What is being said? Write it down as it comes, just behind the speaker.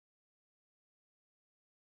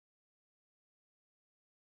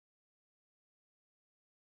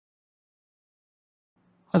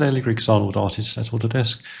Hi there, Lee Griggs, Arnold, artist at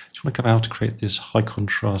Autodesk. Just want to come out to create this high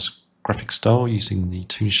contrast graphic style using the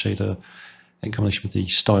Toon shader in combination with the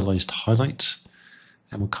Stylized highlight,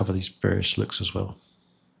 and we'll cover these various looks as well.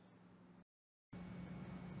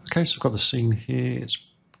 Okay, so I've got the scene here. It's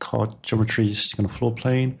card geometry sitting on a floor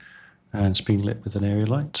plane, and it's being lit with an area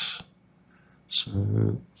light.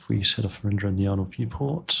 So if we set off render in the Arnold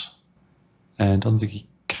viewport, and under the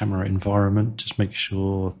camera environment, just make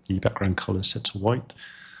sure the background color is set to white.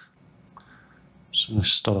 So I'm going to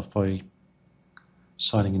start off by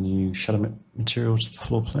assigning a new shadow material to the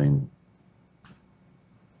floor plane.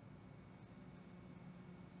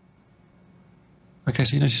 Okay,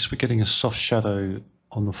 so you notice we're getting a soft shadow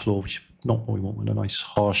on the floor, which is not what we want. We want a nice,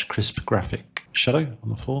 harsh, crisp graphic shadow on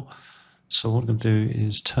the floor. So what I'm going to do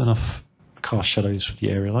is turn off cast shadows for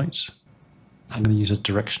the area lights. I'm going to use a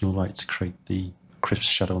directional light to create the crisp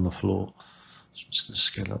shadow on the floor. So I'm just going to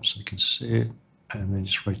scale up so you can see it, and then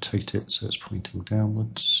just rotate it so it's pointing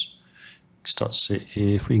downwards. You can start to see it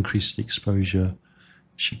here. If we increase the exposure,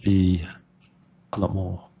 it should be a lot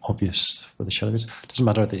more obvious where the shadow is. It doesn't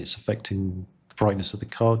matter that it's affecting the brightness of the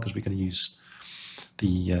card, because we're going to use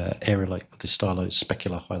the area light with the stylized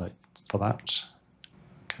specular highlight for that.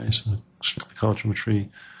 Okay, so select the card geometry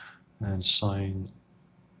and assign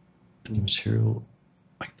a new material,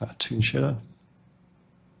 make that a Toon shader.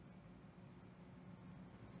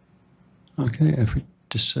 Okay, if we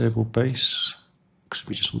disable base, because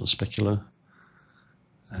we just want the specular,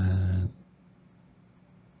 and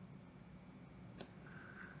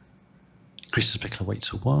increase the specular weight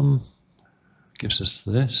to 1, gives us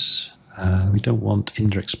this. We don't want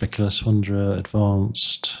indirect specular, so under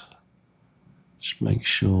advanced, just make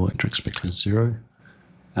sure indirect specular is 0.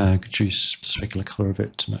 Reduce the specular color a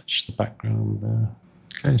bit to match the background there.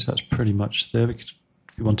 Okay, so that's pretty much there.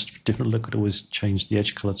 If we wanted a different look, we could always change the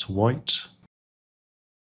edge color to white.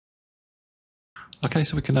 Okay,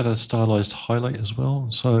 so we can add a stylized highlight as well.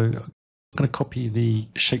 So I'm going to copy the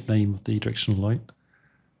shape name of the directional light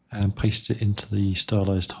and paste it into the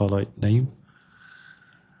stylized highlight name.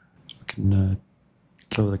 I can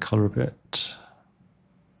lower the color a bit,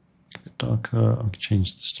 make it darker. I can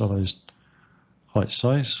change the stylized highlight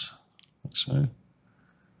size, like so.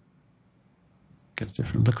 Get a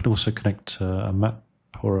different look. I could also connect a map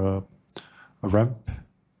or a ramp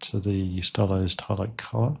to the stylized highlight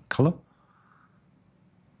color.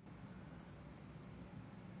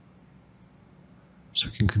 So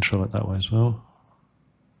we can control it that way as well.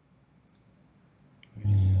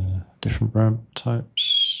 Different ramp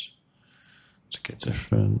types to get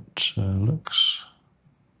different looks.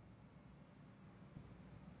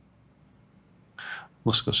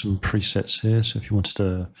 Also got some presets here, so if you wanted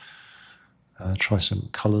to try some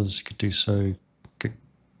colors, you could do so.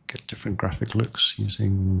 Get different graphic looks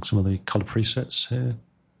using some of the color presets here.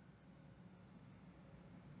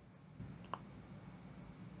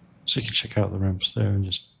 So you can check out the ramps there and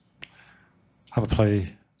just have a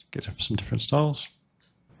play to get some different styles.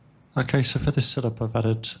 Okay, so for this setup, I've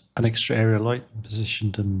added an extra area light and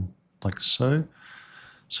positioned them like so.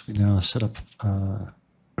 So we now set up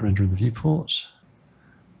rendering the viewport.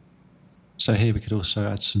 So here we could also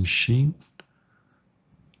add some sheen,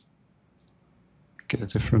 get a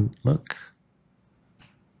different look.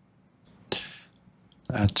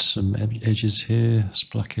 Add some edges here, some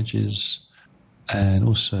black edges. And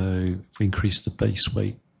also, if we increase the base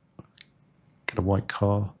weight, get a white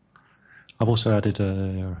car. I've also added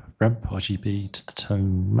a ramp RGB to the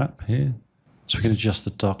tone map here. So we can adjust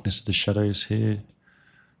the darkness of the shadows here,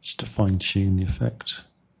 just to fine tune the effect.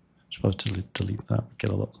 So if I were to delete that, we get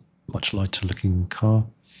a much lighter looking car,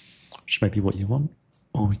 which may be what you want.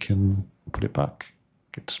 Or we can put it back,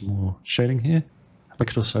 get some more shading here. We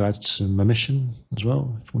could also add some emission as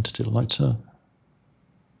well, if we wanted it lighter.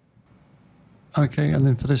 Okay, and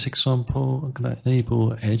then for this example, I'm going to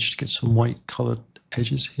enable edge to get some white colored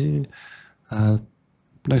edges here.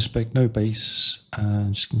 No spec, no base,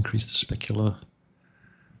 and just increase the specular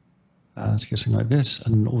to get something like this.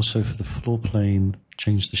 And also for the floor plane,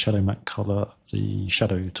 change the shadow matte color of the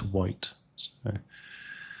shadow to white. So to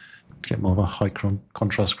get more of a high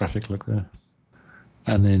contrast graphic look there.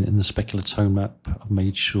 And then in the specular tone map, I've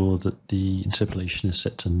made sure that the interpolation is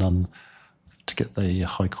set to none to get the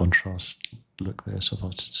high contrast look there. So if I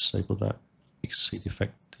was to disable that, you can see the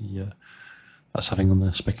effect that's having on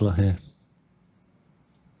the specular here.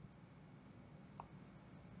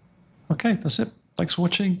 Okay, that's it. Thanks for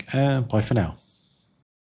watching, and bye for now.